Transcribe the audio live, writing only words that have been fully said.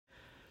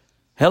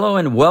Hello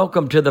and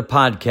welcome to the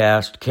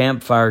podcast,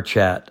 Campfire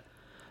Chat.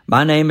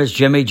 My name is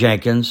Jimmy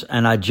Jenkins,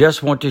 and I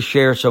just want to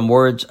share some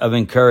words of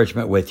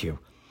encouragement with you.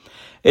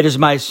 It is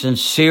my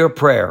sincere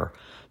prayer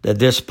that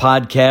this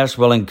podcast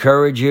will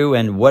encourage you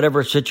in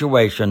whatever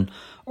situation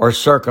or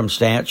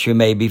circumstance you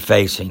may be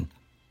facing.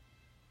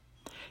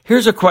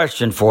 Here's a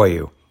question for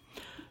you.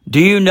 Do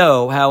you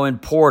know how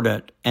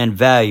important and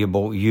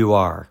valuable you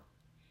are?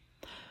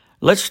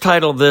 Let's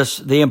title this,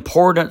 The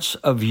Importance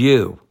of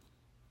You.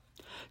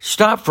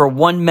 Stop for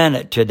 1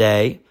 minute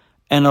today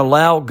and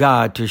allow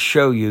God to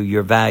show you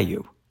your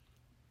value.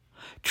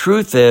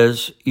 Truth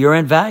is, you're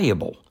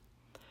invaluable,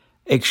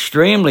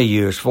 extremely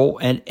useful,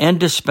 and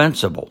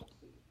indispensable.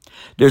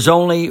 There's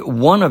only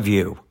one of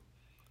you.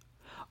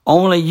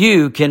 Only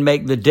you can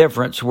make the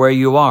difference where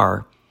you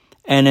are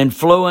and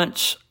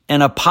influence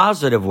in a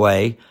positive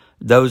way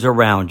those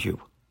around you.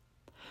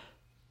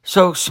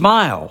 So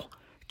smile,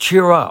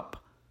 cheer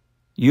up.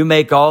 You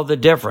make all the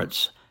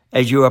difference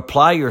as you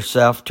apply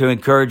yourself to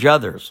encourage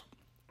others.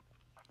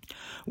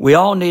 We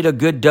all need a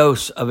good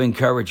dose of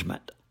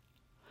encouragement.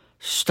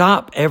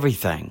 Stop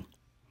everything.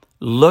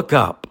 Look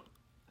up.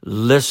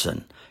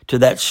 Listen to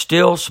that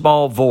still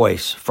small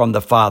voice from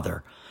the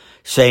Father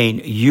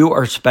saying, "You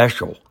are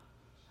special,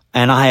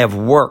 and I have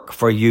work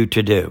for you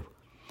to do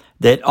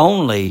that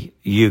only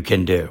you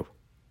can do."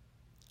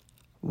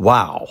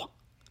 Wow.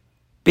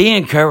 Be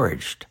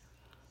encouraged.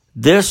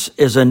 This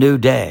is a new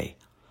day.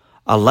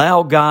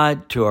 Allow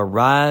God to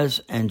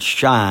arise and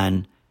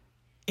shine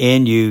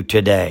in you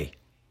today.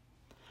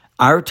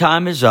 Our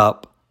time is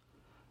up,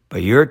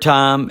 but your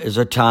time is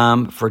a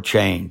time for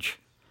change.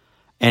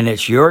 And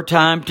it's your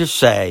time to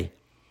say,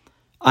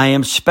 "I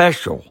am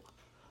special.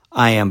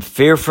 I am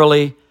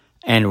fearfully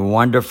and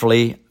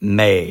wonderfully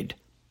made."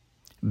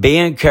 Be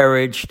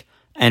encouraged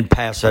and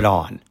pass it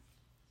on.